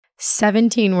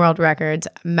17 world records,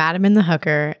 Madam and the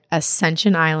Hooker,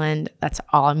 Ascension Island. That's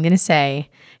all I'm going to say.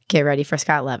 Get ready for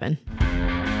Scott Levin.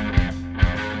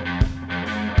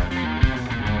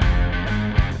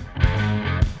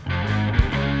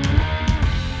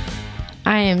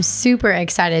 I am super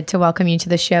excited to welcome you to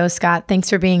the show, Scott. Thanks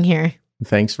for being here.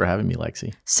 Thanks for having me,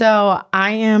 Lexi. So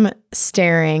I am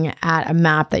staring at a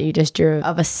map that you just drew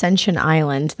of Ascension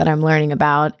Island that I'm learning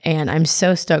about. And I'm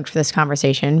so stoked for this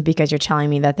conversation because you're telling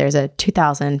me that there's a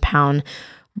 2,000-pound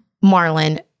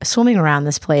marlin swimming around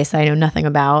this place that I know nothing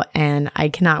about. And I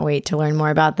cannot wait to learn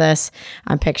more about this.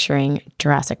 I'm picturing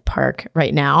Jurassic Park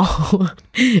right now.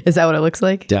 Is that what it looks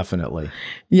like? Definitely.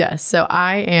 Yes. So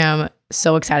I am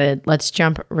so excited. Let's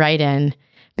jump right in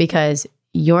because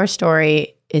your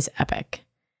story is epic.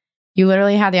 You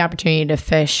literally had the opportunity to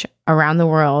fish around the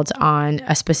world on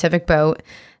a specific boat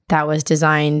that was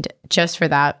designed just for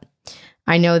that.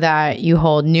 I know that you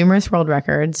hold numerous world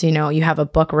records. You know, you have a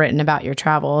book written about your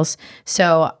travels.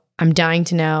 So I'm dying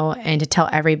to know and to tell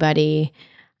everybody,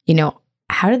 you know,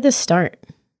 how did this start?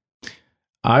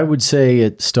 I would say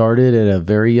it started at a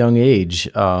very young age.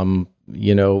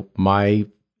 My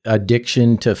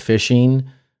addiction to fishing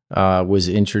was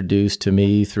introduced to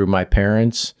me through my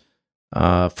parents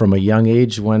from a young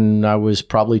age when I was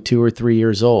probably 2 or 3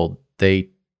 years old. They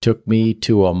took me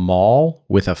to a mall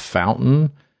with a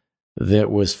fountain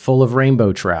that was full of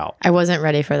rainbow trout. I wasn't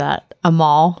ready for that. A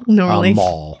mall, normally. A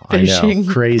mall, Fishing, I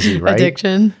know, crazy, right?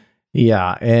 Addiction.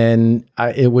 Yeah, and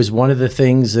it was one of the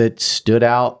things that stood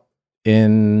out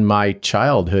in my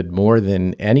childhood more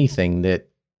than anything that,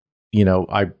 you know,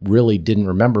 I really didn't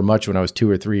remember much when I was 2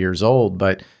 or 3 years old,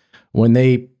 but when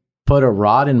they put a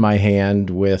rod in my hand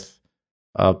with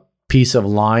a piece of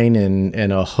line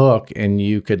and a hook, and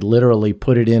you could literally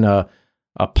put it in a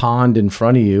pond in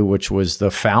front of you, which was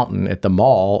the fountain at the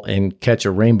mall, and catch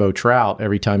a rainbow trout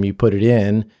every time you put it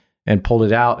in and pulled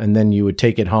it out, and then you would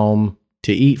take it home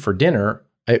to eat for dinner,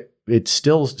 it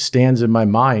still stands in my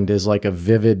mind as like a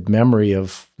vivid memory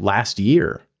of last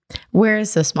year. Where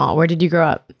is this mall? Where did you grow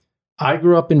up? I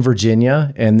grew up in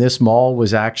Virginia, and this mall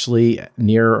was actually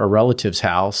near a relative's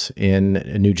house in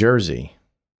New Jersey.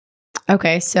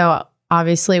 Okay, so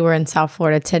obviously we're in South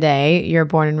Florida today. You're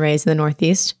born and raised in the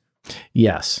Northeast?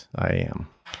 Yes, I am.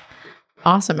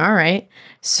 Awesome. All right.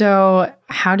 So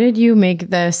how did you make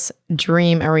this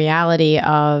dream a reality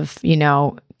of, you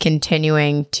know,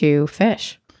 continuing to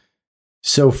fish?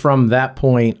 So from that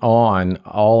point on,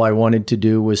 all I wanted to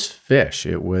do was fish.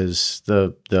 It was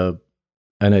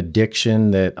an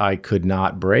addiction that I could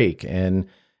not break. And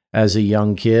as a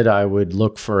young kid, I would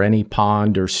look for any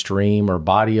pond or stream or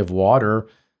body of water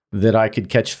that I could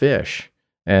catch fish.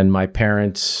 And my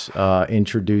parents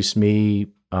introduced me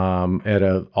at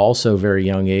a also very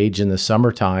young age in the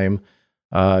summertime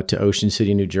to Ocean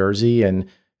City, New Jersey, and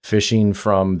fishing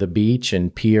from the beach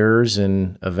and piers,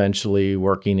 and eventually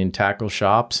working in tackle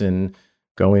shops and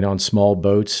going on small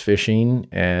boats fishing.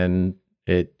 And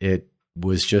it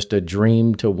was just a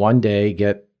dream to one day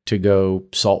get to go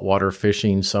saltwater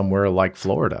fishing somewhere like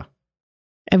Florida.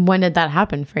 And when did that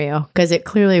happen for you? Because it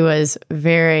clearly was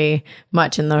very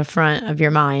much in the front of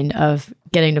your mind of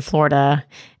getting to Florida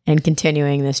and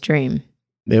continuing this dream.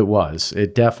 It was.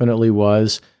 It definitely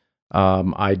was.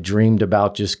 I dreamed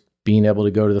about just being able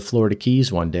to go to the Florida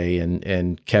Keys one day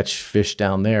and catch fish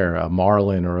down there, a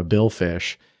marlin or a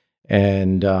billfish.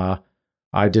 And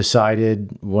I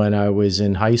decided when I was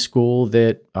in high school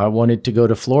that I wanted to go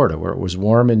to Florida, where it was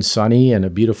warm and sunny and a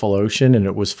beautiful ocean, and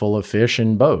it was full of fish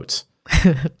and boats.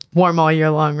 Warm all year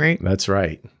long, right? That's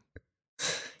right.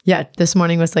 Yeah, this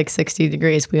morning was like 60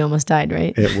 degrees. We almost died,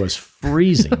 right? It was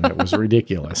freezing. It was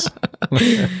ridiculous.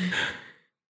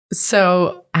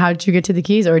 So how'd you get to the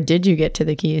Keys, or did you get to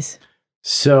the Keys?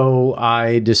 So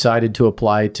I decided to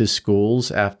apply to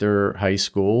schools after high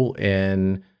school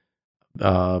and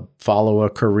follow a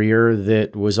career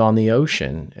that was on the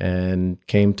ocean, and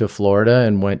came to Florida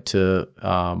and went to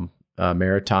a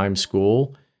maritime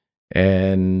school.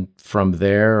 And from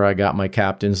there, I got my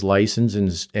captain's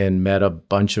license and met a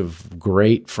bunch of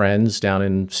great friends down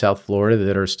in South Florida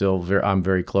that are still I'm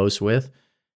very close with,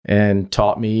 and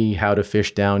taught me how to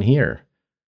fish down here.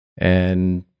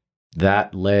 And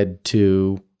that led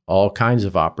to all kinds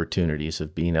of opportunities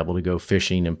of being able to go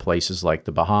fishing in places like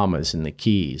the Bahamas and the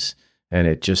Keys. And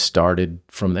it just started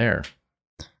from there.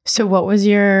 So what was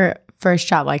your first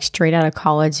job? Like straight out of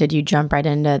college, did you jump right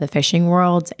into the fishing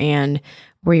world? And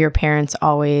were your parents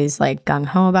always like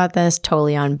gung-ho about this,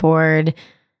 totally on board?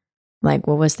 Like,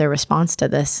 what was their response to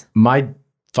this? My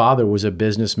father was a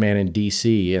businessman in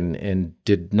DC and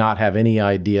did not have any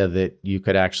idea that you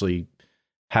could actually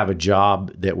have a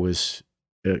job that was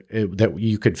that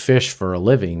you could fish for a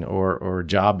living or a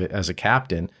job as a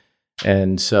captain.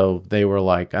 And so they were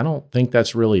like, I don't think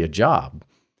that's really a job.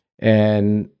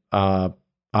 And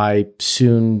I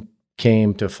soon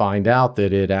came to find out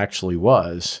that it actually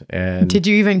was. And did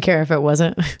you even care if it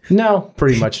wasn't? No,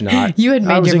 pretty much not. You had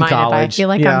made your mind up. I college. feel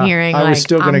like I'm hearing I was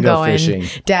still going to go fishing.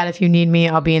 Dad, if you need me,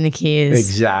 I'll be in the Keys.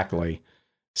 Exactly.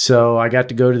 So I got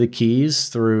to go to the Keys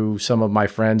through some of my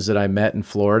friends that I met in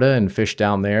Florida and fish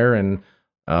down there and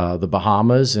the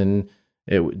Bahamas. And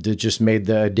it just made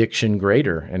the addiction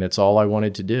greater. And it's all I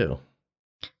wanted to do.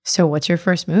 So what's your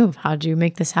first move? How did you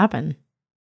make this happen?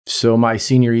 So my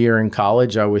senior year in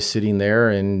college, I was sitting there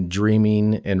and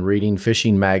dreaming and reading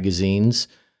fishing magazines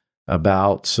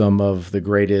about some of the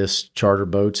greatest charter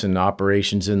boats and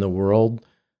operations in the world,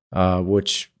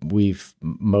 which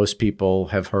most people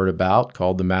have heard about,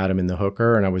 called the Madam and the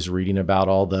Hooker. And I was reading about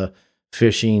all the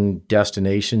fishing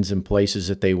destinations and places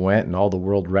that they went and all the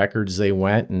world records they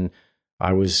went. And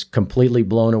I was completely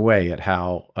blown away at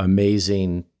how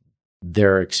amazing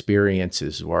their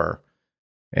experiences were.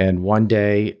 And one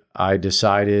day I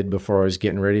decided, before I was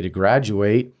getting ready to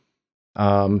graduate,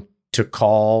 to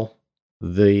call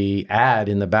the ad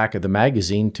in the back of the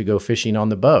magazine to go fishing on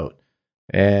the boat.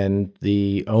 And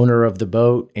the owner of the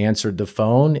boat answered the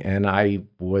phone, and I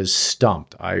was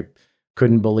stumped. I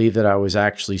couldn't believe that I was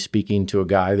actually speaking to a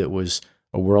guy that was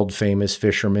a world famous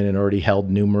fisherman and already held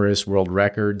numerous world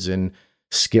records. And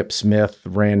Skip Smith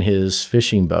ran his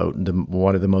fishing boat,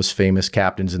 one of the most famous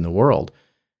captains in the world.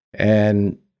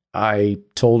 And I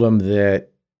told him that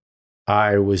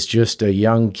I was just a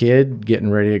young kid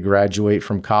getting ready to graduate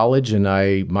from college, and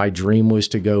my dream was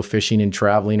to go fishing and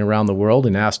traveling around the world,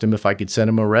 and asked him if I could send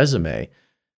him a resume.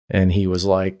 And he was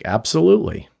like,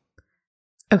 absolutely.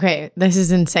 Okay, this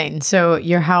is insane. So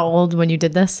you're how old when you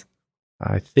did this?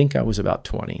 I think I was about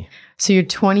 20. So you're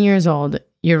 20 years old,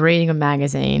 you're reading a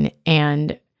magazine,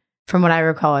 and from what I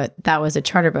recall, that was a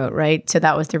charter boat, right? So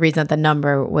that was the reason that the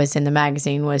number was in the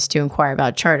magazine, was to inquire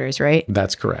about charters, right?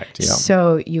 That's correct. Yeah.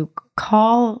 So you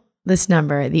call this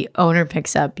number, the owner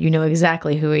picks up, you know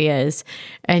exactly who he is,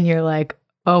 and you're like,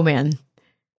 oh man,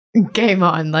 game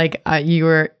on. Like you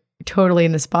were totally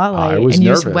in the spotlight and you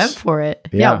nervous. Just went for it.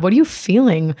 Yeah. What are you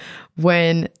feeling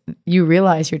when you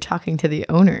realize you're talking to the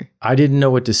owner? I didn't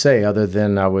know what to say other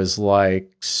than I was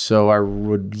like, so I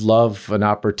would love an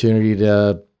opportunity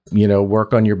to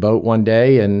work on your boat one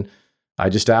day. And I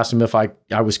just asked him if I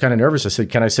was kind of nervous. I said,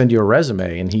 can I send you a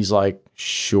resume? And he's like,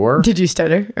 sure. Did you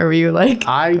stutter? Or were you like,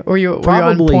 were you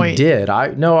probably on point? Did. I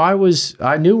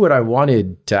knew what I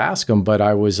wanted to ask him, but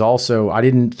I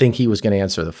didn't think he was going to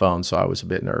answer the phone. So I was a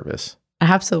bit nervous.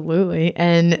 Absolutely.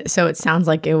 And so it sounds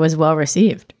like it was well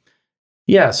received.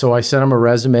 Yeah. So I sent him a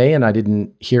resume and I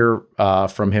didn't hear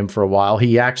from him for a while.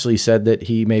 He actually said that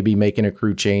he may be making a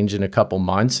crew change in a couple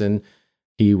months and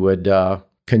he would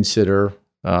consider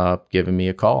giving me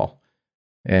a call.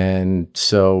 And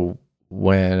so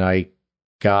when I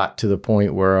got to the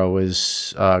point where I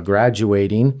was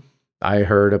graduating, I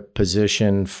heard a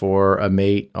position for a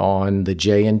mate on the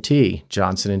J&T,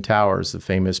 Johnson and Towers, the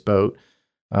famous boat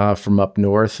from up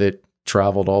north that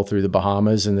traveled all through the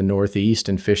Bahamas and the Northeast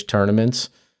and fished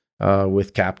tournaments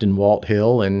with Captain Walt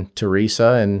Hill and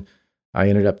Teresa. And I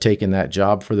ended up taking that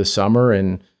job for the summer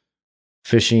and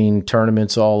fishing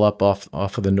tournaments all up off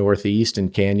of the Northeast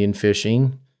and canyon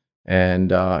fishing.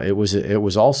 And it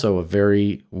was also a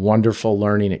very wonderful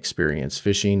learning experience,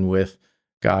 fishing with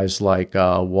guys like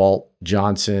Walt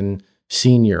Johnson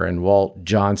Sr. and Walt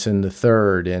Johnson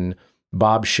III and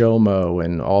Bob Shomo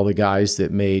and all the guys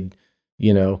that made,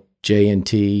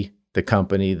 J&T the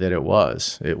company that it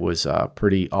was. It was a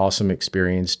pretty awesome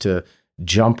experience to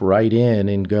jump right in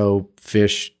and go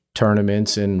fish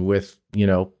tournaments and with,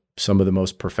 some of the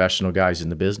most professional guys in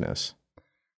the business.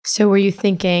 So were you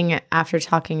thinking, after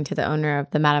talking to the owner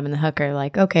of the Madam and the Hooker,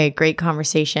 like, okay, great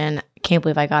conversation. Can't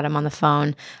believe I got him on the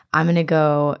phone. I'm going to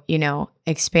go,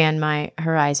 expand my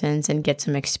horizons and get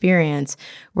some experience.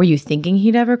 Were you thinking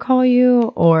he'd ever call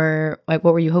you, or like,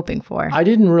 what were you hoping for? I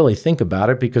didn't really think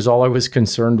about it because all I was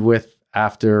concerned with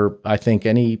after, I think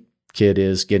any kid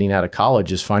is getting out of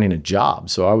college, is finding a job.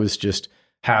 So I was just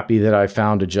happy that I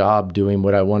found a job doing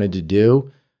what I wanted to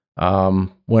do.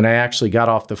 When I actually got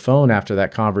off the phone after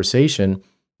that conversation,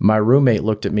 my roommate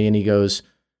looked at me and he goes,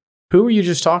 "Who were you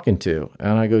just talking to?"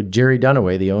 And I go, "Jerry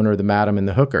Dunaway, the owner of the Madam and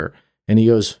the Hooker." And he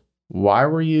goes, "Why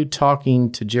were you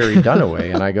talking to Jerry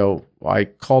Dunaway?" And I go, "I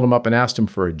called him up and asked him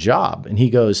for a job." And he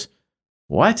goes,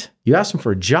 "What? You asked him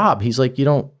for a job?" He's like, you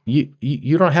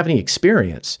don't have any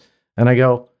experience." And I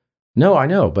go, "No, I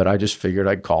know, but I just figured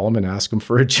I'd call him and ask him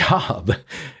for a job."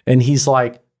 And he's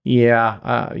like,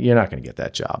 yeah, you're not going to get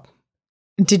that job.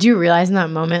 Did you realize in that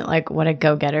moment, like, what a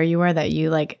go-getter you were, that you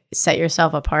like set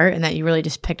yourself apart and that you really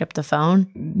just picked up the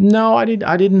phone? No, I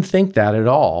didn't think that at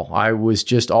all. I was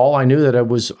just, all I knew that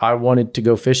I wanted to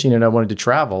go fishing and I wanted to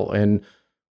travel. And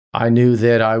I knew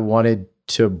that I wanted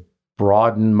to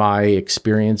broaden my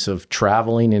experience of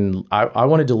traveling, and I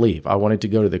wanted to leave. I wanted to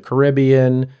go to the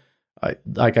Caribbean.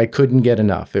 I couldn't get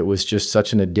enough. It was just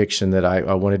such an addiction that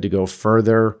I wanted to go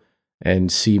further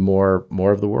and see more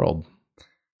of the world.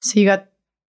 So you got,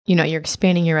 you're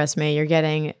expanding your resume. You're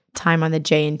getting time on the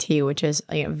J&T, which is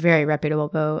a very reputable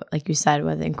boat, like you said,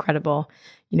 with incredible,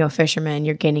 fishermen.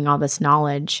 You're gaining all this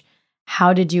knowledge.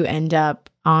 How did you end up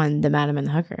on the Madam and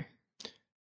the Hooker?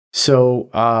 So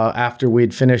after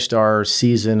we'd finished our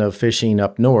season of fishing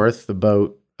up north, the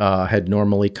boat had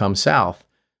normally come south.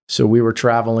 So we were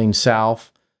traveling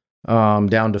south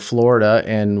down to Florida,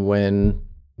 and when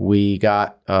we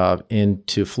got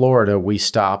into Florida, we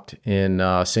stopped in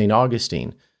St.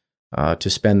 Augustine to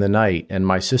spend the night, and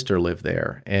my sister lived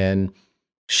there. And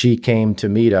she came to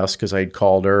meet us because I'd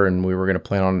called her, and we were going to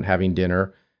plan on having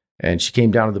dinner. And she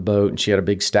came down to the boat, and she had a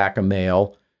big stack of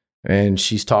mail. And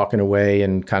she's talking away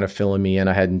and kind of filling me in.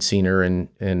 I hadn't seen her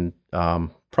in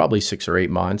probably 6 or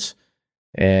 8 months.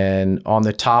 And on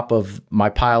the top of my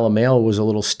pile of mail was a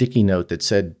little sticky note that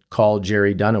said, "Call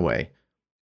Jerry Dunaway."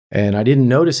 And I didn't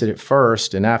notice it at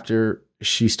first. And after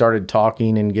she started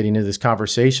talking and getting into this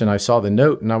conversation, I saw the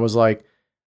note and I was like,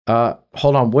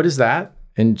 hold on, what is that?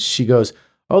 And she goes,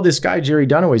 "Oh, this guy, Jerry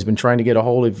Dunaway's been trying to get a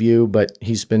hold of you, but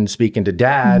he's been speaking to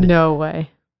Dad." No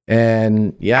way.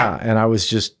 And yeah, and I was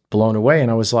just blown away.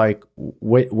 And I was like,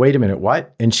 wait a minute,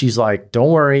 what? And she's like,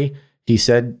 "Don't worry. He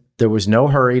said there was no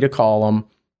hurry to call him,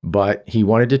 but he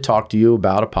wanted to talk to you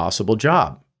about a possible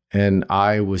job." And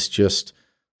I was just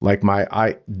like,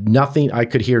 I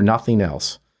could hear nothing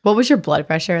else. What was your blood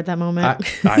pressure at that moment?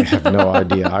 I have no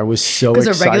idea. I was so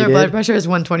excited. Because a regular blood pressure is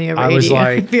 120 over 80. Was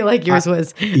like, I feel like yours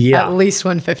was at least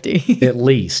 150. At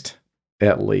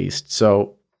least.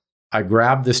 So I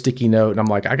grabbed the sticky note and I'm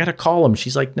like, I got to call him.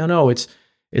 She's like, no, it's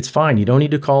fine. You don't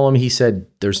need to call him. He said,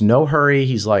 there's no hurry.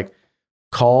 He's like,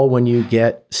 call when you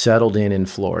get settled in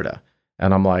Florida.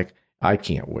 And I'm like, I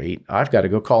can't wait. I've got to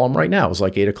go call him right now. It was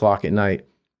like 8:00 at night.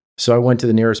 So I went to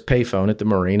the nearest payphone at the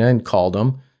marina and called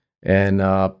him and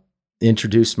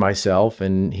introduced myself.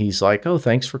 And he's like, "Oh,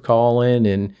 thanks for calling."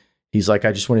 And he's like,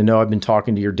 "I just want to know, I've been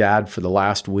talking to your dad for the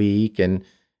last week, and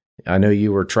I know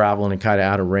you were traveling and kind of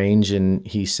out of range." And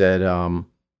he said,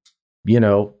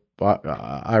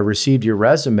 I received your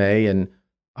resume, and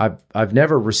I've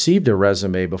never received a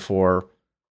resume before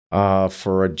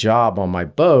for a job on my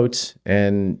boat,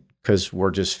 and because we're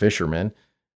just fishermen.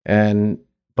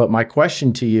 But my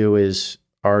question to you is,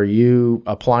 are you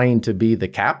applying to be the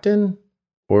captain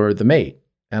or the mate?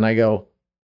 And I go,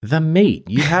 the mate.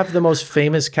 You have the most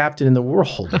famous captain in the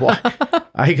world.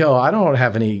 I go, I don't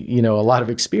have any, a lot of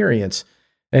experience.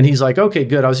 And he's like, "Okay,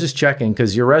 good. I was just checking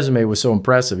because your resume was so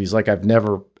impressive." He's like, "I've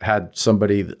never had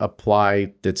somebody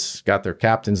apply that's got their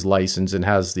captain's license and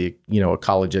has the, a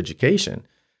college education."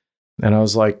 And I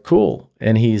was like, "Cool."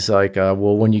 And he's like,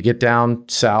 "Well, when you get down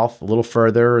south a little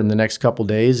further in the next couple of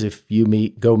days, if you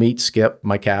go meet Skip,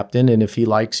 my captain, and if he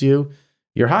likes you,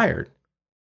 you're hired."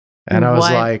 And I was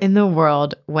like, what in the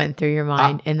world went through your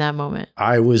mind in that moment?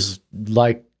 I was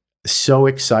like so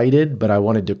excited, but I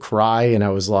wanted to cry. And I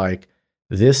was like,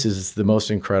 this is the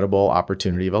most incredible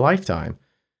opportunity of a lifetime.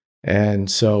 And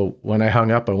so when I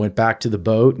hung up, I went back to the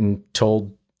boat and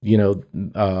told,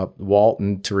 Walt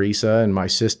and Teresa and my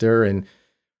sister, and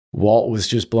Walt was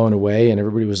just blown away. And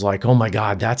everybody was like, "Oh my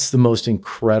God, that's the most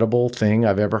incredible thing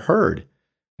I've ever heard."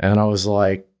 And I was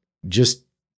like,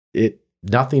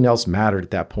 nothing else mattered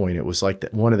at that point. It was like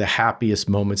one of the happiest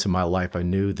moments of my life. I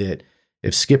knew that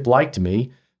if Skip liked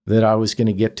me, that I was going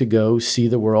to get to go see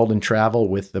the world and travel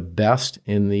with the best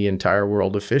in the entire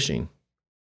world of fishing.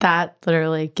 That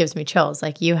literally gives me chills.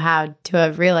 Like, you had to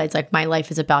have realized, like, my life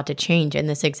is about to change in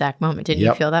this exact moment. Didn't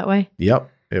you feel that way?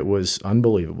 Yep. It was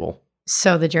unbelievable.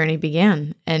 So the journey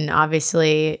began, and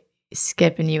obviously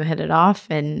Skip and you hit it off,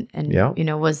 and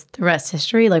was the rest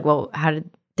history? Like, well, how did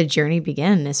the journey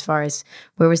begin as far as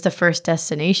where was the first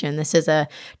destination? This is a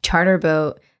charter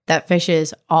boat that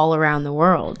fishes all around the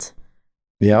world.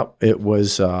 Yep. It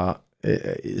was,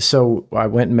 so I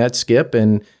went and met Skip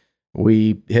and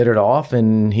we hit it off,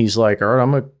 and he's like, "All right,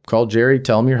 I'm going to call Jerry,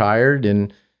 tell him you're hired."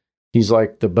 And he's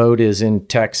like, "The boat is in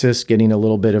Texas getting a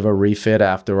little bit of a refit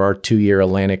after our 2-year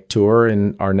Atlantic tour.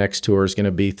 And our next tour is going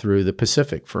to be through the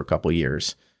Pacific for a couple of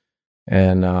years."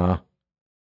 And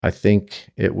I think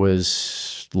it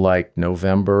was like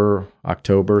November,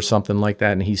 October, something like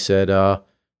that. And he said,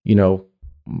 you know,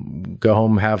 go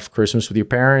home, have Christmas with your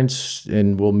parents,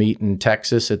 and we'll meet in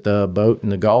Texas at the boat in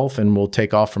the Gulf, and we'll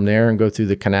take off from there and go through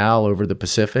the canal over the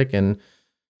Pacific and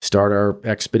start our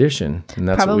expedition. And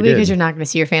that's probably what we did. Because you're not going to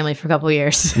see your family for a couple of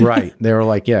years. Right. They were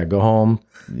like, yeah, go home,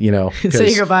 you know. Say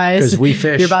your goodbyes. Because we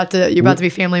fish. You're about to be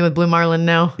family with Blue Marlin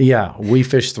now. Yeah. We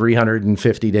fish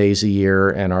 350 days a year,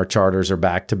 and our charters are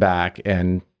back to back.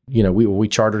 And, you know, we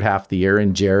chartered half the year,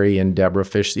 and Jerry and Deborah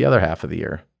fished the other half of the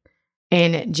year.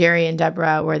 And Jerry and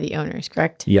Deborah were the owners,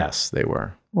 correct? Yes, they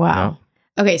were. Wow.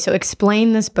 Yeah. Okay, so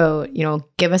explain this boat. You know,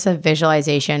 give us a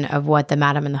visualization of what the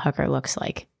Madam and the Hooker looks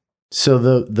like. So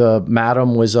the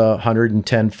Madam was a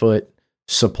 110-foot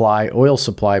oil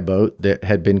supply boat that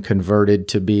had been converted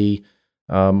to be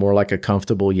more like a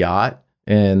comfortable yacht,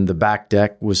 and the back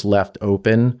deck was left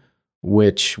open,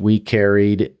 which we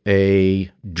carried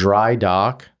a dry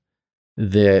dock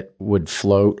that would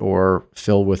float or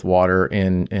fill with water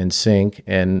and sink,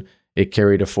 and it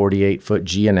carried a 48-foot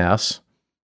GNS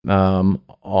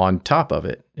on top of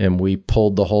it. And we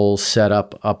pulled the whole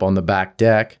setup up on the back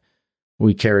deck.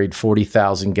 We carried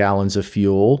 40,000 gallons of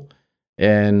fuel,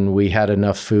 and we had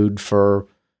enough food for,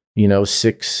 you know,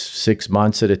 six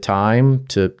months at a time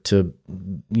to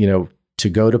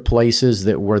go to places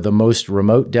that were the most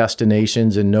remote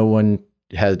destinations and no one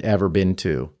had ever been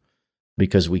to,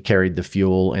 because we carried the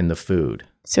fuel and the food.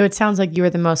 So it sounds like you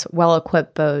were the most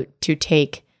well-equipped boat to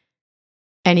take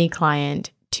any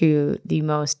client to the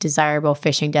most desirable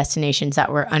fishing destinations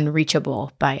that were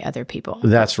unreachable by other people.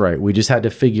 That's right. We just had to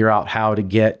figure out how to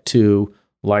get to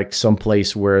like some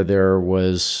place where there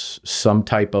was some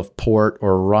type of port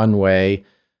or runway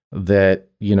that,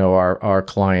 you know, our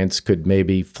clients could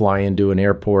maybe fly into an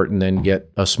airport and then get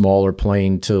a smaller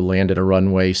plane to land at a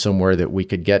runway somewhere that we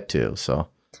could get to. So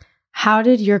how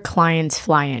did your clients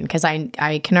fly in? Because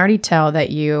I can already tell that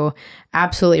you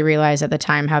absolutely realized at the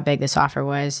time how big this offer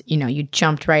was. You know, you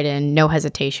jumped right in, no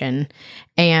hesitation.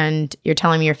 And you're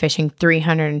telling me you're fishing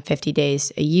 350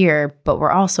 days a year, but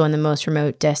we're also in the most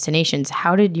remote destinations.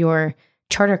 How did your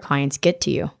charter clients get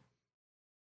to you?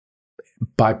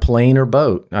 By plane or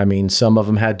boat. I mean, some of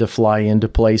them had to fly into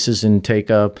places and take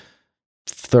a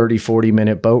 30,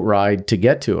 40-minute boat ride to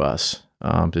get to us.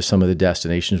 To some of the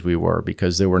destinations we were,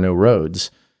 because there were no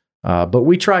roads. But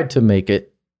we tried to make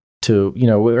it to, you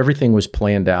know, everything was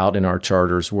planned out, and our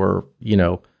charters were, you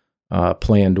know,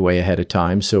 planned way ahead of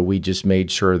time. So we just made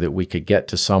sure that we could get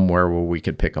to somewhere where we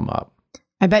could pick them up.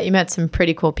 I bet you met some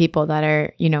pretty cool people that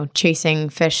are, you know, chasing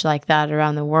fish like that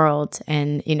around the world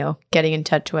and, you know, getting in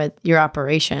touch with your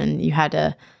operation. You had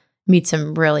to meet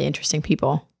some really interesting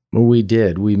people. We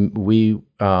did. We met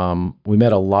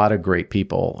a lot of great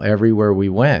people everywhere we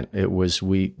went. It was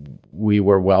we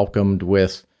were welcomed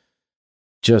with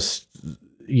just,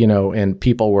 you know, and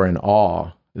people were in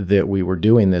awe that we were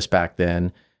doing this back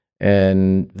then,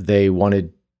 and they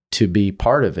wanted to be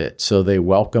part of it. So they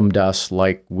welcomed us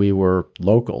like we were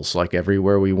locals, like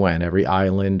everywhere we went, every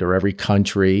island or every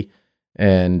country,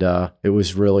 and it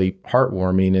was really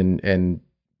heartwarming and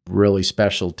really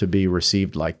special to be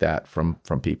received like that from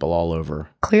people all over.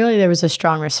 Clearly there was a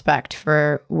strong respect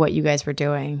for what you guys were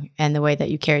doing and the way that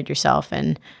you carried yourself,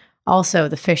 and also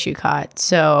the fish you caught,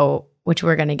 so which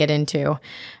we're going to get into.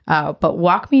 But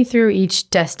walk me through each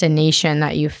destination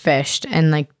that you fished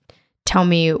and like tell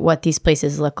me what these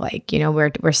places look like. You know,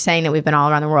 we're saying that we've been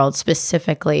all around the world.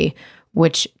 Specifically,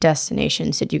 which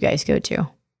destinations did you guys go to?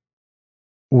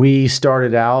 We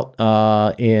started out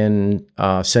in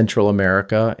Central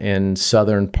America, in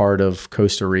southern part of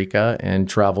Costa Rica, and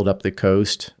traveled up the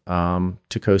coast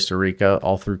to Costa Rica,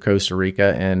 all through Costa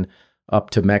Rica and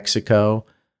up to Mexico.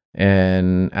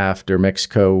 And after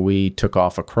Mexico, we took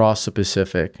off across the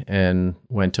Pacific and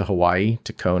went to Hawaii,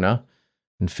 to Kona,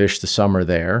 and fished the summer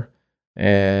there.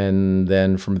 And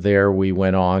then from there, we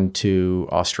went on to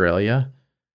Australia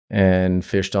and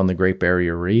fished on the Great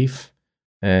Barrier Reef.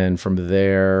 And from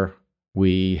there,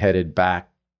 we headed back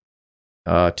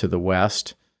to the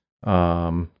west,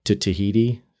 to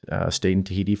Tahiti, stayed in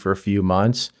Tahiti for a few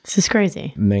months. This is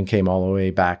crazy. And then came all the way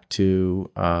back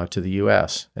to the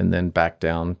U.S. and then back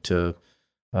down to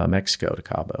Mexico, to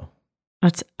Cabo.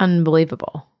 That's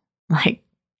unbelievable. Like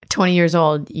 20 years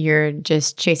old, you're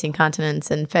just chasing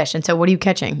continents and fish. And so what are you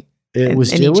catching? It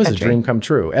was a dream come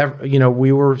true. You know,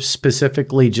 we were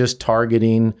specifically just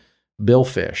targeting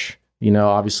billfish. You know,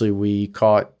 obviously we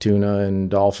caught tuna and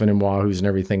dolphin and wahoos and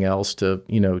everything else to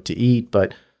eat.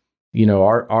 But, you know,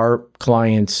 our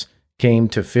clients came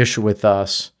to fish with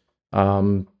us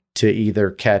to either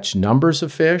catch numbers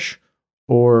of fish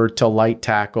or to light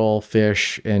tackle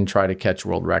fish and try to catch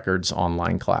world records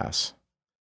online class.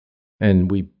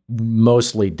 And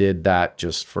mostly did that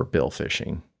just for bill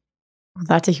fishing.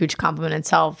 That's a huge compliment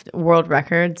itself. World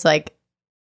records, like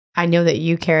I know that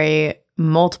you carry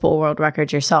multiple world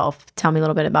records yourself. Tell me a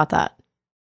little bit about that.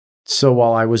 So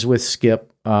while I was with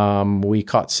Skip, we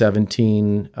caught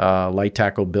 17 light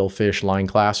tackle billfish line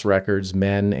class records,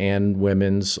 men and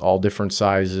women's, all different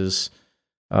sizes,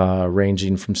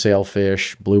 ranging from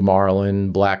sailfish, blue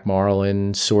marlin, black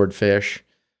marlin, swordfish.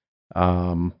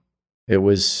 It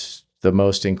was the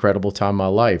most incredible time of my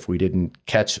life. We didn't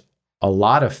catch a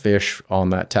lot of fish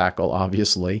on that tackle,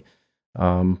 obviously.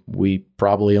 We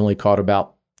probably only caught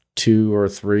about 2 or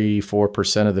 3,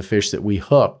 4% of the fish that we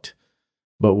hooked.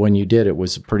 But when you did, it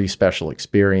was a pretty special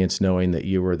experience knowing that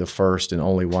you were the first and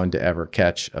only one to ever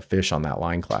catch a fish on that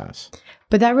line class.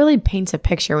 But that really paints a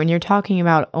picture. When you're talking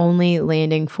about only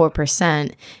landing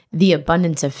 4%, the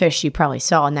abundance of fish you probably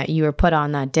saw and that you were put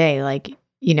on that day, like,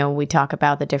 you know, we talk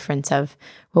about the difference of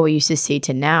what we used to see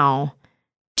to now.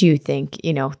 Do you think,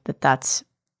 you know, that that's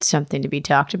something to be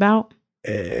talked about?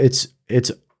 It's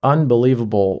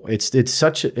unbelievable. It's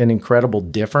such an incredible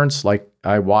difference. Like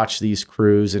I watch these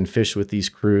crews and fish with these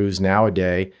crews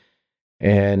nowadays,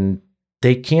 and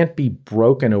they can't be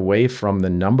broken away from the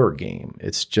number game.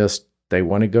 It's just they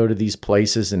want to go to these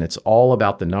places, and it's all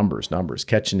about the numbers,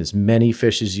 catching as many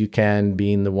fish as you can,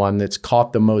 being the one that's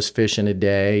caught the most fish in a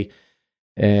day,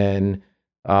 and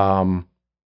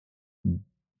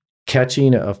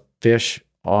catching a fish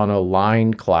on a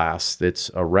line class that's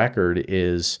a record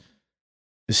is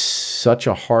such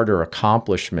a harder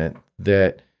accomplishment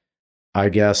that I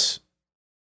guess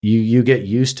you get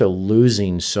used to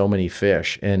losing so many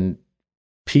fish, and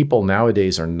people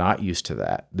nowadays are not used to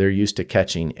that. They're used to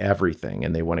catching everything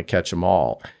and they want to catch them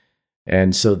all.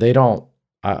 And so they don't,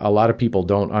 a lot of people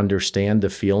don't understand the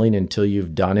feeling until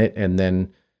you've done it and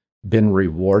then been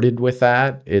rewarded with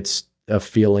that. It's a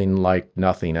feeling like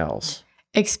nothing else.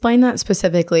 Explain that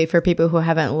specifically for people who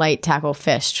haven't light tackle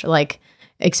fished. Like,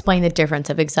 explain the difference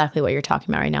of exactly what you're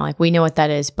talking about right now. Like, we know what that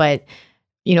is, but,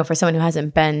 you know, for someone who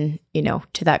hasn't been, you know,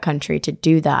 to that country to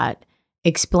do that,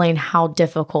 explain how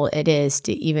difficult it is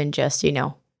to even just, you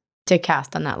know, to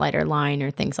cast on that lighter line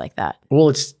or things like that. Well,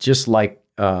 it's just like,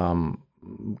 it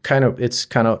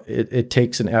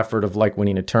takes an effort of like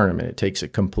winning a tournament. It takes a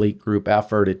complete group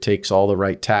effort. It takes all the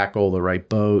right tackle, the right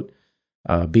boat,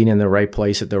 being in the right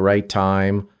place at the right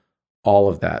time, all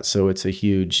of that. So it's a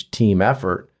huge team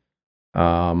effort.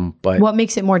 But what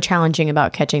makes it more challenging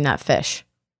about catching that fish?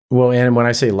 Well, and when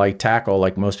I say light tackle,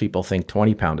 like most people think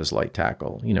 20 pound is light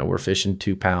tackle. You know, we're fishing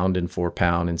 2 pound and 4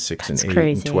 pound and 6 That's and 8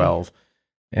 crazy. and 12.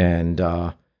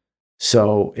 And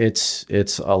so it's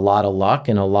a lot of luck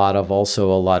and a lot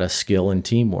of skill and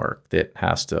teamwork that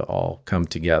has to all come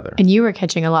together. And you were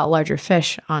catching a lot larger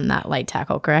fish on that light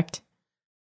tackle, correct?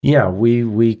 Yeah,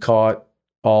 we caught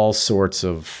all sorts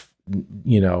of,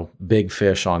 you know, big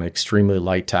fish on extremely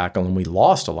light tackle, and we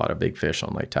lost a lot of big fish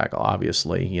on light tackle.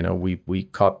 Obviously, you know, we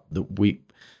caught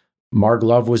Marg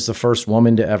Love was the first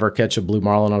woman to ever catch a blue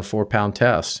marlin on a 4 pound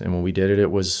test, and when we did it,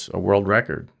 it was a world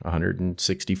record,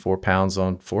 164 pounds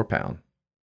on 4 pound.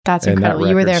 That's incredible.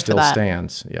 You were there for that. Still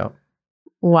stands. Yep.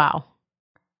 Wow,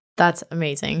 that's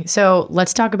amazing. So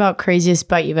let's talk about craziest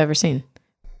bite you've ever seen,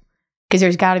 because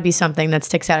there's got to be something that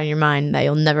sticks out in your mind that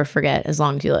you'll never forget as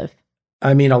long as you live.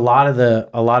 I mean, a lot of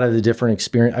the different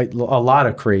experience, a lot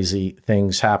of crazy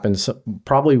things happen. So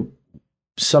probably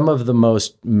some of the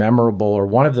most memorable, or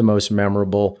one of the most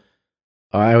memorable,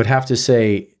 I would have to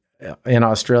say, in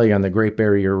Australia on the Great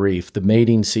Barrier Reef, the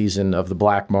mating season of the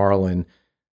black marlin,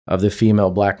 of the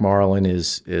female black marlin,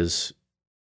 is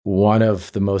one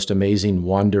of the most amazing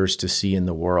wonders to see in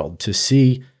the world. To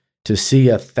see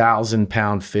 1,000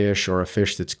 pound fish, or a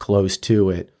fish that's close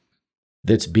to it,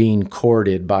 that's being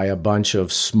courted by a bunch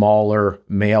of smaller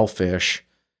male fish.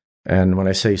 And when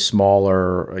I say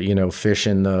smaller, you know, fish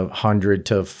in the 100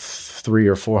 to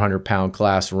 300 or 400 pound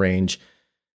class range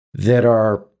that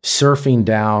are surfing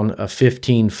down a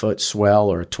 15-foot swell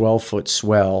or a 12-foot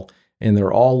swell, and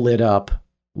they're all lit up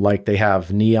like they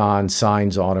have neon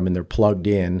signs on them, and they're plugged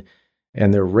in,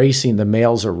 and they're racing. The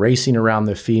males are racing around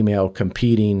the female,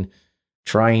 competing,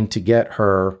 trying to get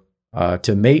her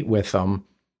to mate with them.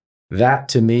 That,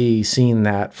 to me, seeing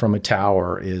that from a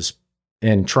tower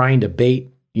and trying to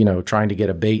get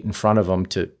a bait in front of them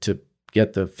to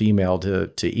get the female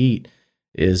to eat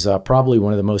is probably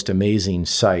one of the most amazing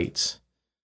sights.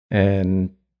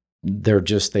 And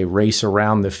they race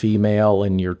around the female,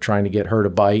 and you're trying to get her to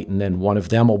bite, and then one of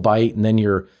them will bite, and then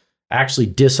you're actually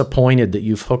disappointed that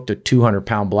you've hooked a 200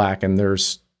 pound black and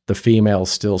there's the female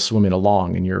still swimming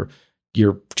along, and you're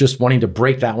you're just wanting to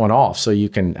break that one off so you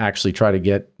can actually try to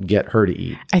get her to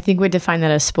eat. I think we define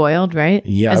that as spoiled, right?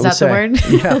 Yeah. Is that the word?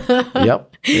 Yeah.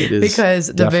 Yep. It is, because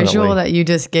the visual that you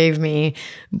just gave me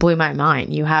blew my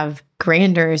mind. You have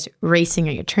granders racing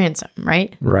at your transom,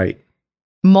 right? Right.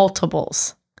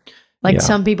 Multiples. Like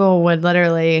some people would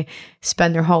literally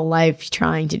spend their whole life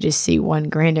trying to just see one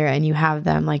grander, and you have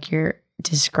them, like you're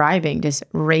describing, just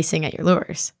racing at your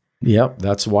lures. Yep,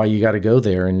 that's why you got to go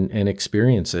there and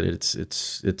experience it.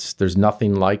 It's there's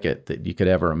nothing like it that you could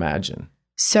ever imagine.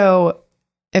 So,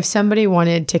 if somebody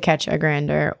wanted to catch a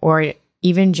grander or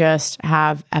even just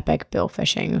have epic bill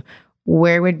fishing,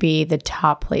 where would be the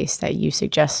top place that you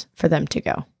suggest for them to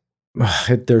go?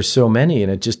 There's so many,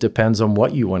 and it just depends on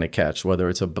what you want to catch, whether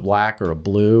it's a black or a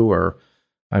blue, or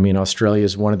I mean, Australia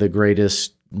is one of the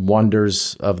greatest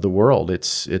wonders of the world.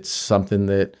 It's something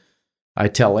that I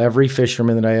tell every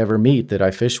fisherman that I ever meet that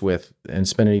I fish with and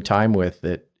spend any time with,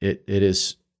 that it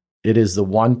is the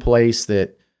one place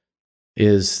that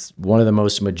is one of the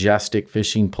most majestic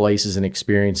fishing places and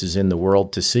experiences in the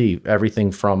world to see.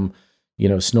 Everything from,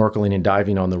 snorkeling and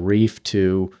diving on the reef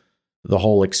to the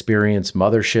whole experience,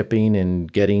 mothershipping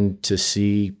and getting to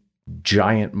see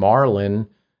giant marlin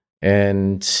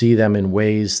and see them in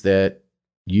ways that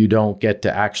you don't get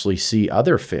to actually see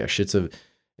other fish.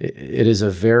 It is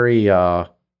a very, the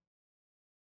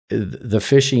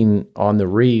fishing on the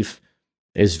reef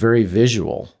is very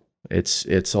visual.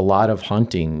 It's a lot of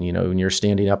hunting. When you're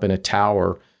standing up in a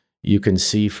tower, you can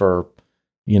see for,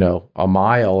 a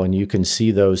mile, and you can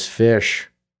see those fish.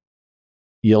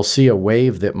 You'll see a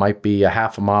wave that might be a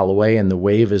half a mile away, and the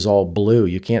wave is all blue.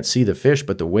 You can't see the fish,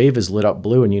 but the wave is lit up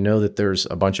blue, and you know that there's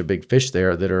a bunch of big fish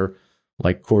there that are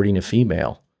like courting a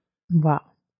female. Wow.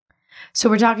 So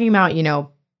we're talking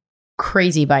about,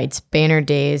 crazy bites, banner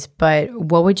days, but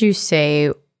what would you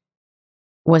say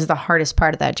was the hardest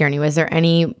part of that journey? Was there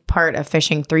any part of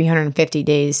fishing 350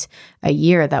 days a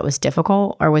year that was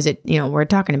difficult, or was it, we're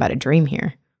talking about a dream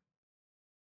here?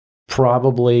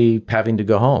 Probably having to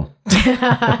go home.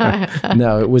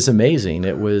 No, it was amazing.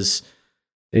 It was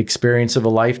the experience of a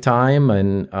lifetime.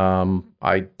 And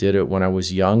I did it when I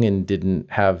was young and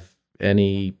didn't have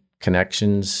any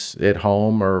connections at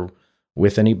home or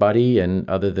with anybody, and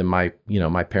other than my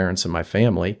parents and my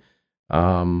family.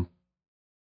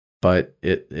 But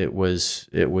it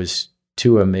was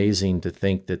too amazing to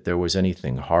think that there was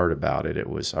anything hard about it.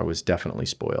 I was definitely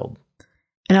spoiled.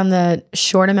 And on the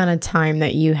short amount of time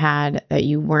that you had that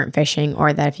you weren't fishing,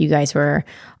 or that if you guys were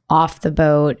off the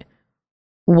boat,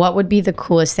 what would be the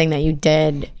coolest thing that you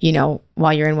did,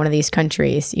 while you're in one of these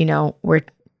countries?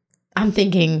 I'm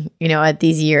thinking, at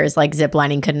these years, like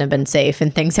ziplining couldn't have been safe,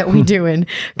 and things that we do in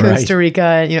Costa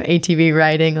Rica, ATV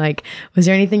riding. Like, was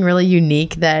there anything really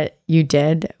unique that you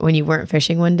did when you weren't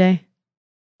fishing one day?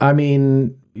 I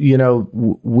mean,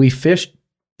 we fished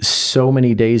so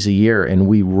many days a year, and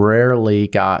we rarely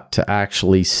got to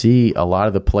actually see a lot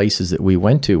of the places that we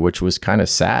went to, which was kind of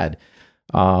sad.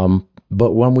 But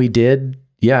when we did,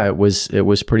 it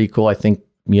was pretty cool. I think,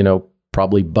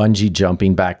 probably bungee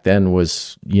jumping back then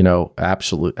was,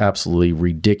 absolutely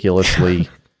ridiculously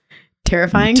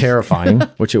terrifying,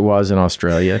 which it was in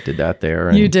Australia. Did that there.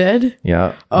 And, you did?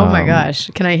 Yeah. Oh my gosh.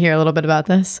 Can I hear a little bit about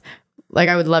this? Like,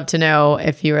 I would love to know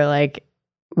if you were like,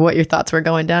 what your thoughts were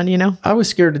going down, I was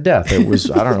scared to death. It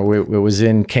was, I don't know, it was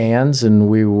in Cairns, and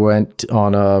we went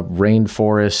on a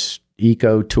rainforest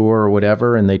eco tour or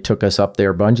whatever, and they took us up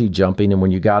there bungee jumping. And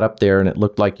when you got up there, and it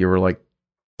looked like you were like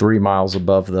 3 miles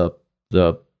above the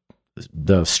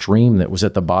stream that was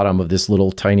at the bottom of this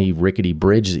little tiny rickety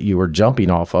bridge that you were jumping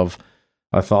off of,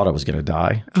 I thought I was going to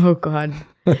die. Oh God.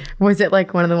 Was it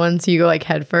like one of the ones you go like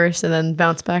head first and then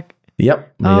bounce back?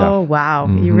 Yep. Oh, wow.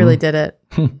 Mm-hmm. You really did it.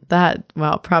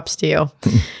 Wow. Props to you.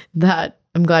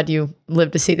 I'm glad you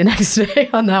lived to see the next day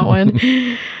on that one.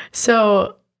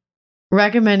 So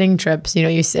recommending trips,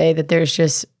 you say that there's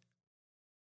just,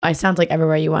 it sounds like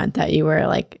everywhere you went that you were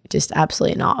like just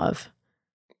absolutely in awe of.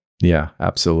 Yeah,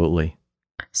 absolutely.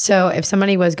 So if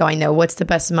somebody was going though, what's the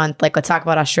best month? Like, let's talk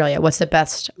about Australia. What's the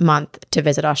best month to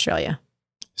visit Australia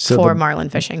for marlin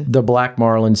fishing? The black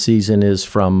marlin season is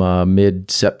from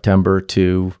mid-September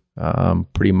to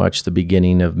pretty much the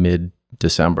beginning of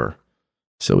mid-December.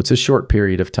 So it's a short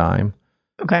period of time.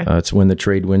 Okay. It's when the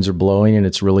trade winds are blowing and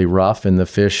it's really rough, and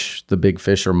the big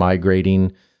fish are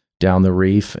migrating down the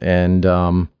reef and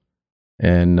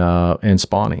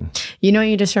spawning. What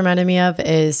you just reminded me of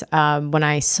is when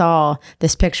I saw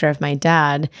this picture of my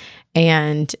dad,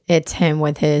 and it's him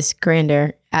with his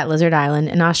grander at Lizard Island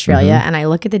in Australia. Mm-hmm. And I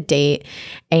look at the date,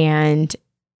 and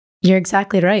You're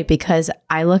exactly right, because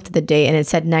I looked at the date and it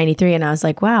said 93 and I was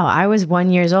like, wow, I was 1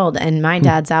 year old and my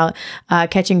dad's out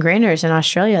catching granders in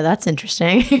Australia. That's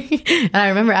interesting. And I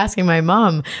remember asking my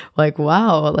mom, like,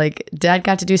 wow, like dad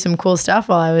got to do some cool stuff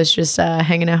while I was just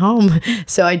hanging at home.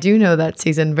 So I do know that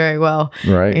season very well.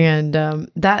 Right. And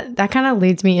that kind of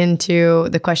leads me into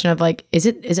the question of like, is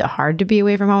it hard to be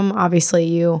away from home? Obviously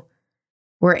you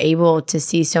were able to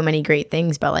see so many great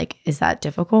things, but like, is that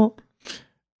difficult?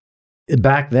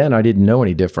 Back then, I didn't know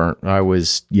any different. I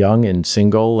was young and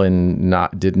single and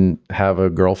didn't have a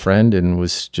girlfriend and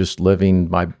was just living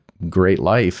my great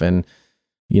life. And,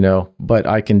 but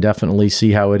I can definitely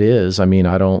see how it is. I mean,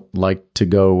 I don't like to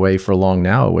go away for long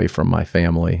now, away from my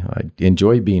family. I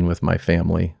enjoy being with my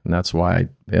family. And that's why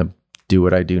I do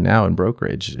what I do now in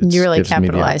brokerage. You really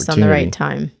capitalized on the right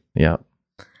time. Yeah.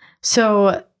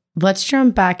 So let's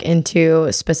jump back into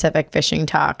specific fishing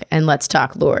talk and let's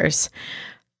talk lures.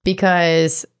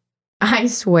 Because I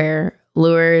swear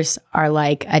lures are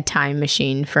like a time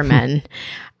machine for men.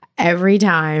 Every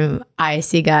time I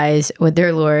see guys with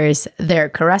their lures, they're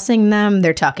caressing them,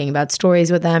 they're talking about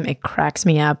stories with them. It cracks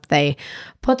me up. They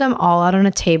put them all out on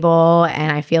a table,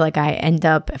 and I feel like I end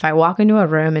up, if I walk into a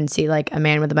room and see like a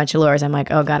man with a bunch of lures, I'm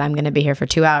like, oh God, I'm going to be here for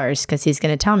 2 hours because he's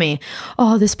going to tell me,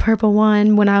 oh, this purple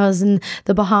one when I was in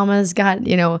the Bahamas got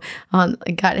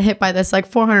hit by this like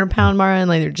 400-pound marlin.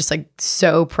 Like they're just like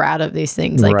so proud of these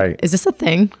things. Like, right. Is this a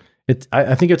thing?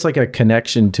 I think it's like a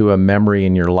connection to a memory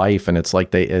in your life. And it's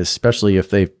like especially if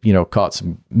they've, caught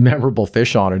some memorable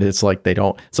fish on it, it's like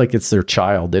it's their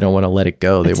child. They don't want to let it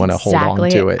go. They want to hold on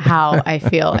to it. How I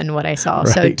feel and what I saw.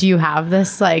 Right. So do you have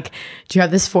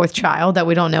this fourth child that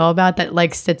we don't know about that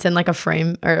like sits in like a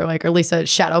frame or at least a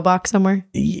shadow box somewhere?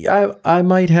 I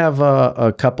might have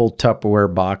a couple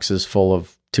Tupperware boxes full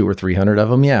of 200 or 300 of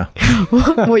them. Yeah.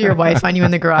 Will your wife find you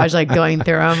in the garage, like going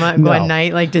through them one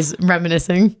night, like just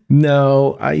reminiscing?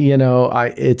 No,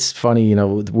 it's funny,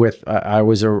 I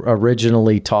was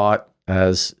originally taught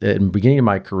in the beginning of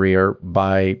my career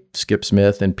by Skip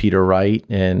Smith and Peter Wright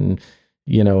and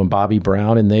Bobby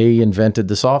Brown, and they invented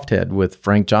the soft head with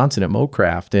Frank Johnson at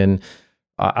Mocraft. And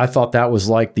I thought that was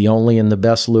like the only and the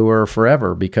best lure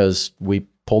forever because we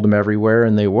pulled them everywhere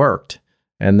and they worked.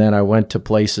 And then I went to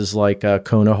places like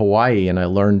Kona, Hawaii, and I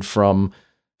learned from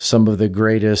some of the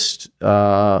greatest,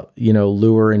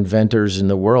 lure inventors in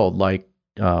the world, like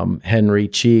Henry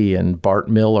Chi and Bart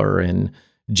Miller and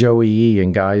Joey E.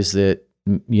 and guys that,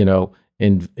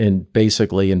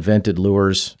 basically invented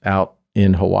lures out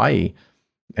in Hawaii.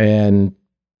 And,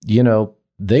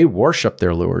 they worship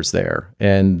their lures there,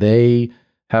 and they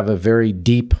have a very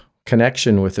deep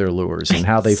connection with their lures and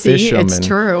how they fish them. It's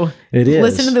true. It is.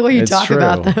 Listen to the way you talk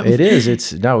about them. It is.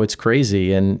 It's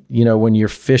crazy. And, when you're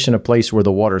fishing a place where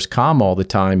the water's calm all the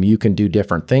time, you can do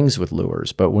different things with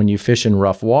lures. But when you fish in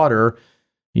rough water,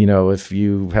 if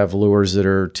you have lures that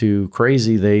are too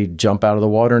crazy, they jump out of the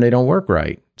water and they don't work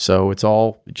right. So it's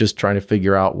all just trying to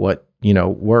figure out what,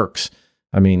 works.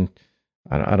 I mean,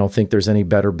 I don't think there's any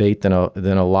better bait than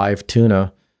a live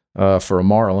tuna for a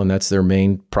marlin. That's their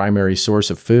main primary source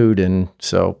of food. And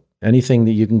so anything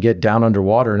that you can get down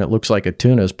underwater and it looks like a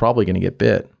tuna is probably going to get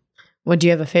bit. Well, do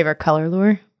you have a favorite color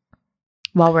lure?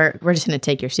 Well, we're just going to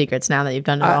take your secrets now that you've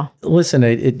done it all. Listen,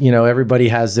 everybody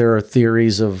has their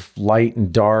theories of light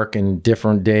and dark and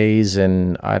different days.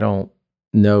 And I don't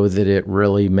know that it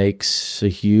really makes a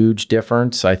huge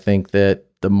difference. I think that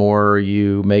the more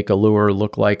you make a lure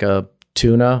look like a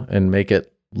tuna and make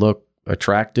it look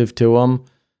attractive to them,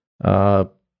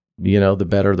 the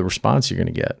better the response you're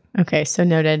going to get. Okay, so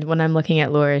noted. When I'm looking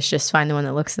at lures, just find the one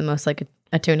that looks the most like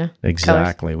a tuna.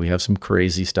 Exactly. Colors. We have some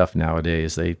crazy stuff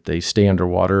nowadays. They stay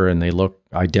underwater and they look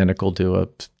identical to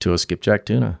a skipjack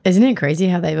tuna. Isn't it crazy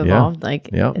how they've evolved?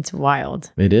 Yeah. It's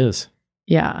wild. It is.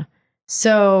 Yeah.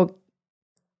 So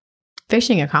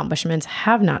fishing accomplishments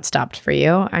have not stopped for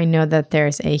you. I know that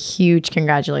there's a huge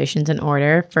congratulations in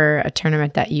order for a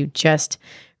tournament that you just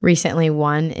recently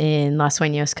won in Los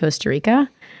Sueños, Costa Rica.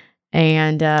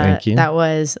 And that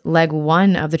was leg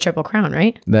one of the Triple Crown,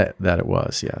 right? That it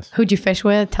was, yes. Who'd you fish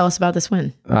with? Tell us about this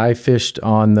win. I fished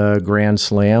on the Grand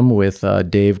Slam with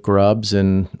Dave Grubbs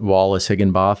and Wallace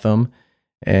Higginbotham.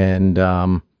 And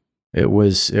it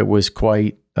was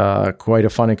quite a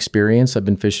fun experience. I've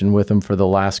been fishing with them for the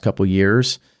last couple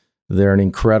years. They're an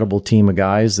incredible team of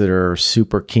guys that are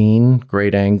super keen,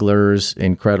 great anglers,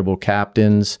 incredible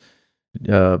captains.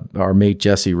 Our mate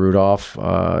Jesse Rudolph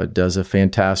does a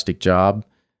fantastic job,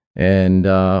 and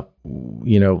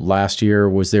last year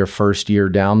was their first year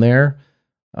down there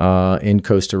in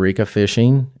Costa Rica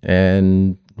fishing,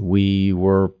 and we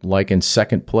were like in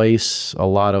second place a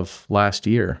lot of last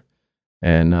year.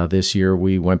 And this year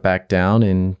we went back down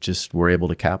and just were able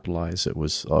to capitalize. It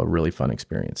was a really fun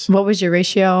experience. What was your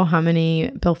ratio? How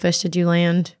many billfish did you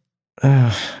land?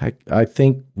 I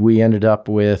think we ended up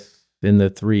with, in the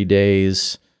 3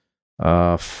 days,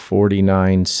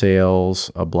 49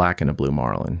 sales, a black and a blue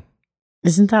marlin.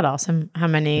 Isn't that awesome? How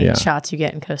many shots you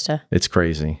get in Costa? It's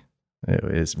crazy.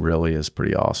 It really is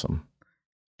pretty awesome.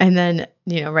 And then,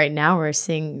 right now we're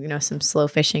seeing, some slow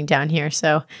fishing down here.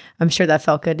 So I'm sure that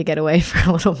felt good to get away for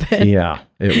a little bit. Yeah,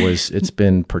 it's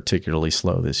been particularly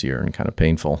slow this year and kind of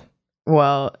painful.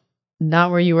 Well, not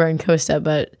where you were in Costa,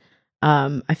 but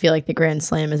I feel like the Grand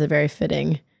Slam is a very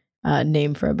fitting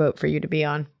name for a boat for you to be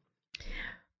on.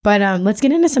 But let's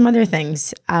get into some other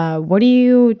things. What are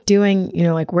you doing?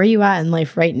 Where are you at in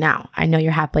life right now? I know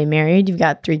you're happily married. You've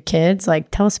got 3 kids.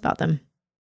 Tell us about them.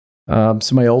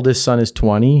 So my oldest son is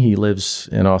 20. He lives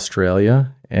in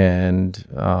Australia and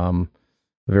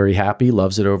very happy,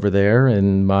 loves it over there.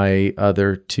 And my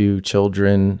other 2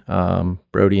 children,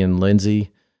 Brody and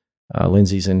Lindsay.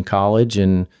 Lindsay's in college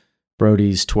and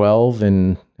Brody's 12.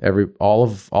 And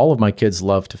all of my kids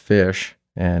love to fish,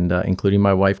 and including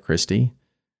my wife, Christy.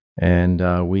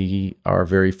 And we are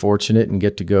very fortunate and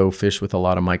get to go fish with a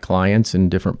lot of my clients in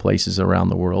different places around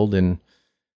the world, and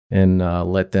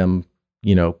let them,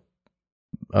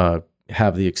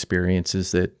 have the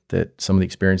experiences that some of the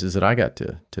experiences that I got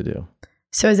to do.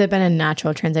 So has it been a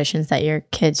natural transition that your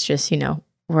kids just,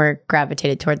 were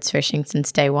gravitated towards fishing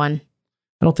since day one?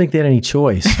 I don't think they had any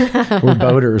choice. We're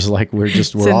boaters. We're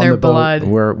on the boat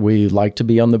where we like to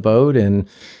be on the boat and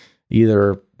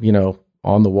either,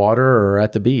 on the water or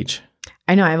at the beach.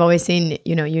 I know. I've always seen,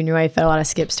 you and your wife at a lot of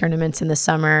skips tournaments in the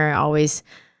summer, always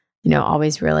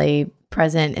really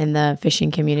present in the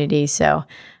fishing community. So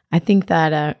I think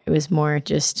that it was more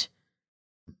just,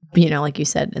 like you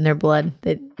said, in their blood.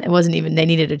 It wasn't even, they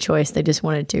needed a choice. They just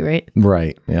wanted to, right?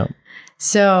 Right. Yeah.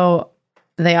 So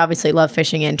they obviously love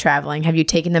fishing and traveling. Have you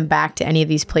taken them back to any of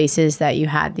these places that you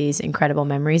had these incredible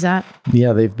memories at?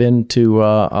 Yeah, they've been to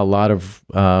a lot of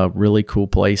really cool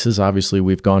places. Obviously,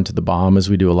 we've gone to the Bahamas.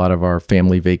 We do a lot of our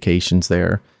family vacations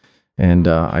there. And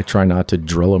I try not to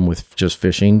drill them with just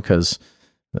fishing because,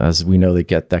 as we know,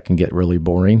 that can get really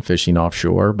boring fishing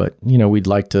offshore. But, we'd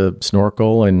like to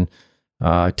snorkel. And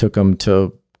I took them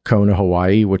to Kona,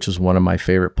 Hawaii, which is one of my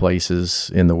favorite places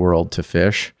in the world to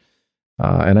fish.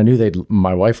 And I knew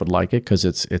my wife would like it because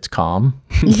it's calm.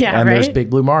 Yeah, and right? There's big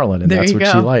blue marlin, and that's what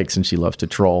she likes, and she loves to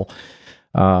troll.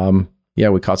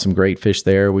 We caught some great fish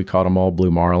there. We caught them all blue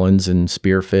marlins and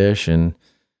spearfish. And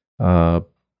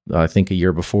I think a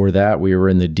year before that, we were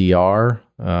in the DR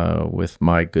with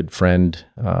my good friend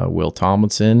Will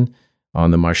Tomlinson on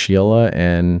the Marshilla,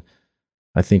 and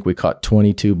I think we caught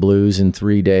 22 blues in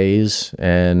 3 days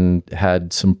and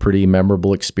had some pretty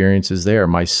memorable experiences there.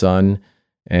 My son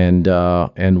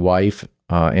and wife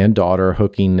and daughter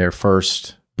hooking their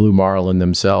first blue marlin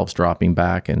themselves, dropping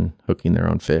back and hooking their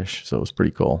own fish. So it was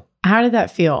pretty cool. How did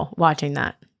that feel watching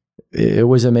that? It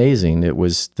was amazing.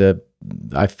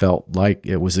 I felt like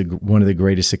it was one of the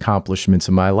greatest accomplishments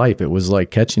of my life. It was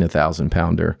like catching a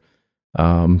 1,000-pounder,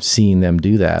 seeing them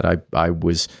do that. I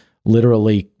was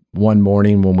literally one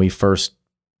morning when we first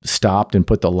stopped and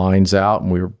put the lines out,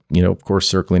 and we were, of course,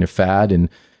 circling a fad, and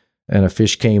a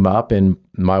fish came up, and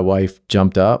my wife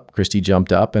jumped up, Christy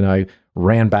jumped up, and I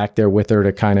ran back there with her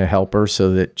to kind of help her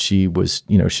so that she was,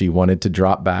 she wanted to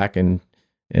drop back and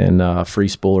free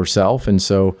spool herself. And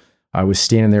so I was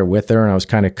standing there with her and I was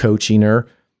kind of coaching her,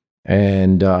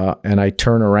 and I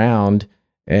turn around,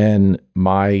 and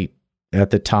at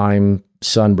the time,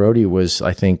 son Brody was,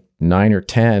 I think, 9 or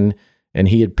 10, and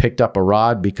he had picked up a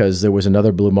rod because there was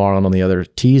another blue marlin on the other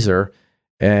teaser,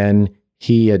 and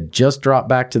he had just dropped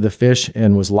back to the fish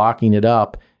and was locking it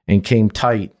up and came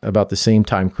tight about the same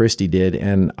time Christy did.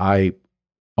 And I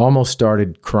almost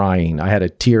started crying. I had a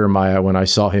tear in my eye when I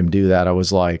saw him do that. I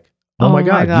was like, oh my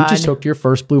God, you just hooked your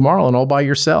first blue marlin all by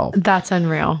yourself. That's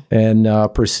unreal. And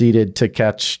proceeded to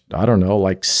catch, I don't know,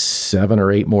 like 7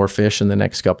 or 8 more fish in the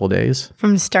next couple of days.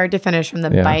 From start to finish, from the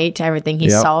bite to everything.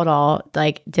 He saw it all,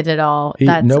 did it all.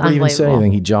 That's nobody even said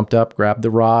anything. He jumped up, grabbed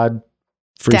the rod,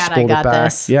 Dad, I got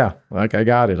this. Yeah, like I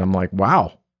got it. I'm like,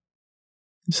 wow.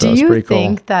 So do you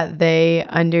think that they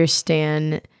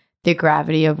understand the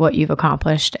gravity of what you've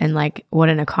accomplished and like what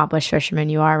an accomplished fisherman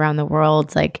you are around the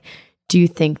world? Like, do you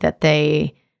think that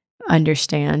they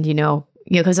understand,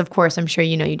 because of course, I'm sure,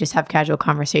 you just have casual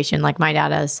conversation like my dad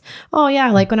does. Oh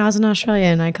yeah. Like when I was in Australia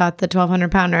and I caught the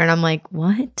 1,200-pounder, and I'm like,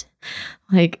 what?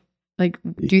 Like,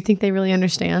 do you think they really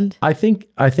understand? I think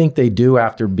they do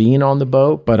after being on the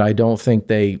boat, but I don't think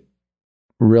they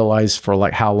realize for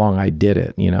like how long I did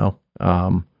it,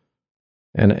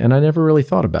 And I never really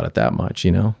thought about it that much,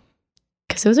 you know?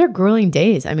 Because those are grueling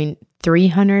days. I mean,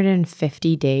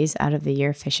 350 days out of the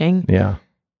year fishing. Yeah.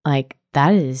 Like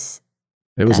that is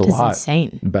It was a lot.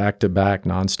 Insane. Back to back,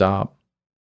 nonstop.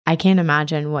 I can't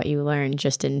imagine what you learned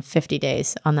just in 50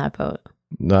 days on that boat.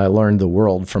 I learned the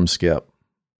world from Skip.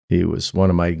 He was one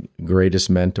of my greatest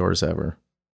mentors ever.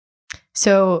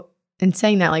 So in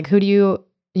saying that, like, who do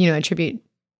you attribute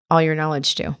all your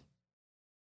knowledge to?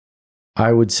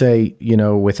 I would say,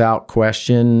 without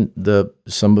question,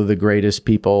 some of the greatest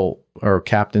people or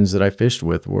captains that I fished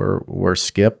with were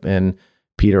Skip and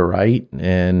Peter Wright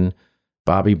and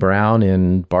Bobby Brown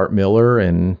and Bart Miller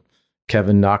and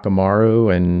Kevin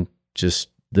Nakamaru, and just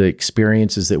the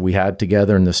experiences that we had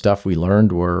together and the stuff we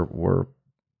learned were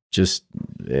just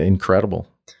incredible.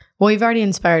 Well, you've already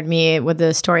inspired me with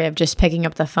the story of just picking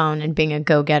up the phone and being a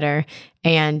go-getter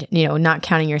and, not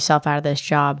counting yourself out of this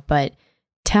job. But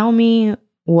tell me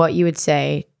what you would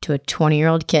say to a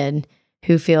 20-year-old kid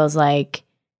who feels like,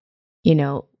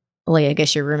 I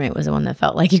guess your roommate was the one that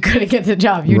felt like you couldn't get the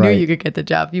job. You knew you could get the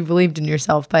job. You believed in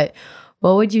yourself. But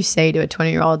what would you say to a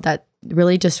 20-year-old that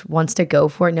really just wants to go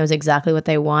for it, knows exactly what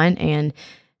they want, and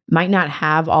might not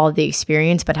have all of the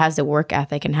experience, but has the work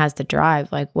ethic and has the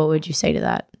drive? Like, what would you say to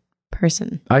that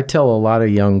person? I tell a lot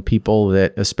of young people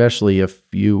that, especially if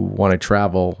you want to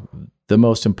travel, the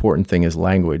most important thing is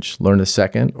language. Learn a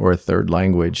second or a third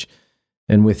language.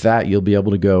 And with that, you'll be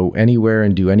able to go anywhere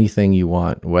and do anything you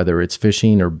want, whether it's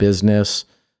fishing or business.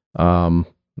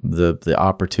 The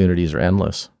opportunities are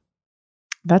endless.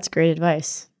 That's great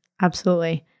advice.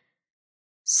 Absolutely.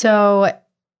 So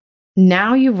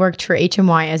now you've worked for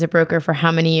HMY as a broker for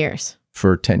how many years?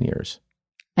 For 10 years.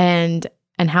 And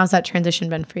how's that transition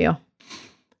been for you?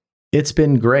 It's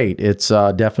been great. It's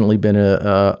definitely been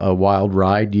a wild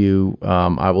ride.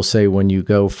 I will say, when you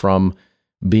go from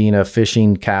being a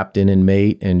fishing captain and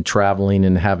mate and traveling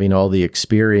and having all the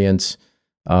experience,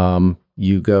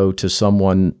 you go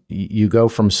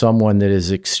from someone that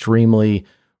is extremely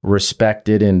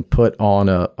respected and put on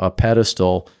a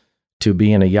pedestal to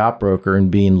being a yacht broker and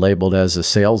being labeled as a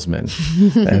salesman.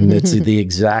 And it's the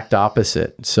exact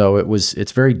opposite. So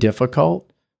it's very difficult.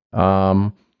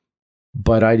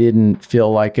 But I didn't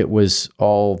feel like it was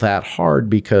all that hard,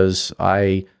 because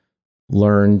I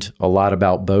learned a lot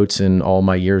about boats in all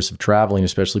my years of traveling,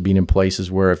 especially being in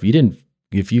places where if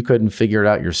you couldn't figure it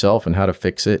out yourself and how to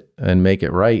fix it and make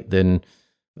it right, then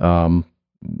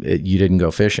you didn't go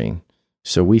fishing.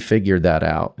 So we figured that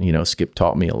out. Skip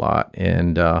taught me a lot,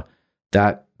 and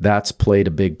that's played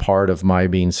a big part of my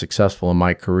being successful in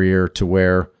my career, to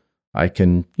where I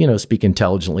can, speak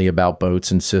intelligently about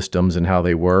boats and systems and how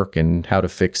they work and how to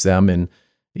fix them. And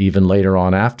even later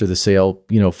on after the sale,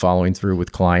 following through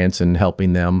with clients and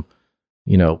helping them,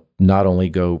 not only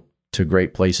go to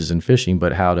great places in fishing,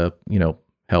 but how to,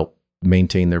 help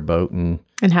maintain their boat and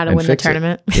how to win the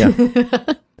tournament.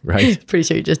 Yeah. Right. Pretty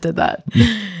sure you just did that.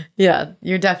 Yeah.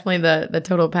 You're definitely the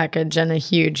total package and a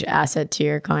huge asset to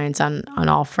your clients on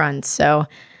all fronts. So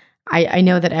I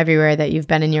know that everywhere that you've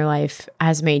been in your life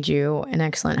has made you an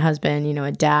excellent husband,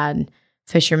 a dad,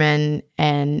 fisherman,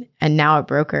 and now a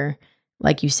broker.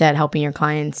 Like you said, helping your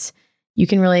clients, I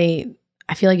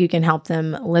feel like you can help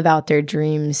them live out their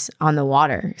dreams on the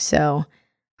water. So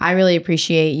I really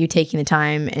appreciate you taking the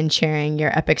time and sharing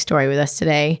your epic story with us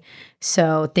today.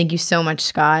 So thank you so much,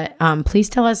 Scott. Please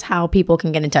tell us how people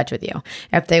can get in touch with you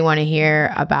if they want to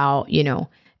hear about,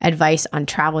 advice on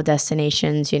travel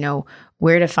destinations,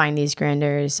 where to find these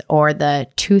granders, or the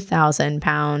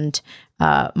 2,000-pound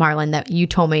marlin that you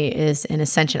told me is in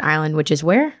Ascension Island, which is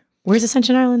where? Where's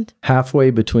Ascension Island?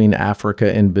 Halfway between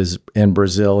Africa and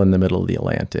Brazil, in the middle of the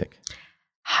Atlantic.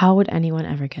 How would anyone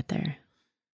ever get there?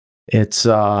 It's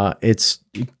not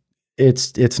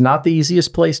the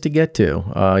easiest place to get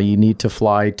to. You need to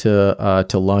fly to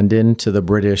London, to the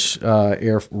British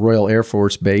Royal Air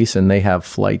Force Base, and they have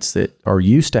flights that are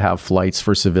used to have flights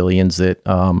for civilians that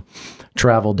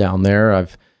travel down there.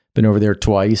 I've been over there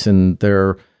twice, and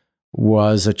there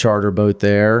was a charter boat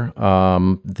there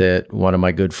that one of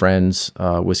my good friends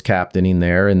was captaining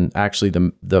there, and actually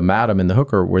the madam and the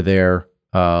hooker were there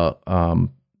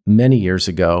many years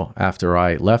ago after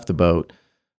I left the boat,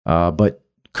 but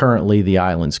currently the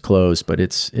island's closed. But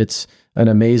it's an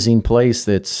amazing place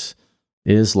that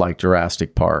is like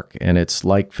Jurassic Park, and it's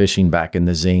like fishing back in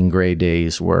the Zane Grey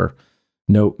days, where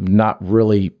not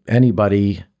really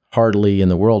anybody hardly in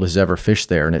the world has ever fished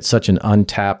there, and it's such an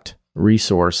untapped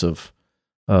resource of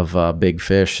big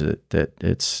fish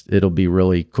that it'll be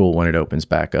really cool when it opens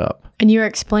back up. And you're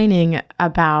explaining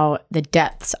about the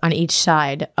depths on each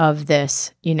side of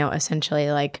this, essentially,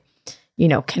 like,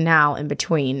 canal in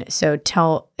between. So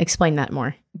explain that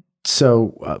more.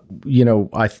 So,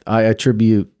 I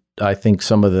attribute, I think,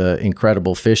 some of the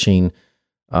incredible fishing,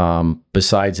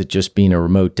 besides it just being a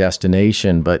remote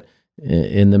destination, but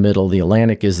in the middle of the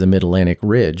Atlantic is the Mid-Atlantic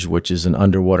Ridge, which is an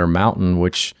underwater mountain,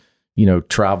 which,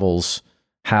 travels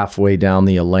halfway down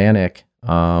the Atlantic,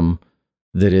 that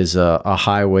is a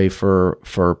highway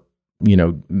for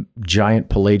giant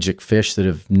pelagic fish that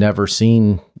have never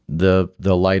seen the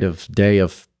light of day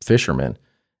of fishermen.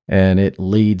 And it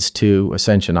leads to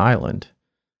Ascension Island.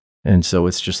 And so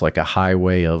it's just like a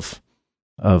highway of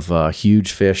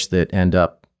huge fish that end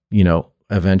up,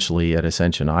 eventually at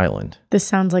Ascension Island. This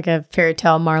sounds like a fairy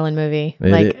tale Marlin movie.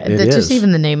 It is. Just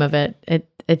even the name of it.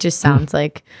 It just sounds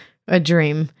like a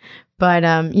dream. But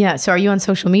so are you on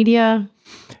social media?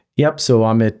 Yep. So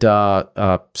I'm at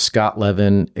Scott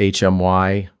Levin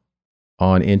HMY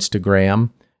on Instagram,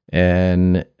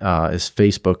 and his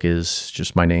Facebook is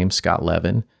just my name, Scott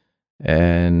Levin,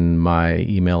 and my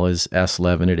email is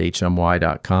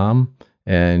slevin@hmy.com.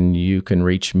 And you can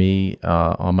reach me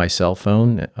on my cell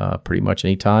phone pretty much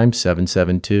anytime,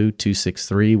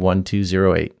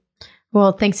 772-263-1208.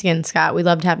 Well, thanks again, Scott. We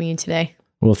loved having you today.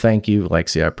 Well, thank you,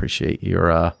 Lexi. I appreciate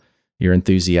your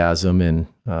enthusiasm and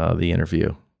the interview.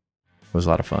 It was a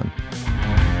lot of fun.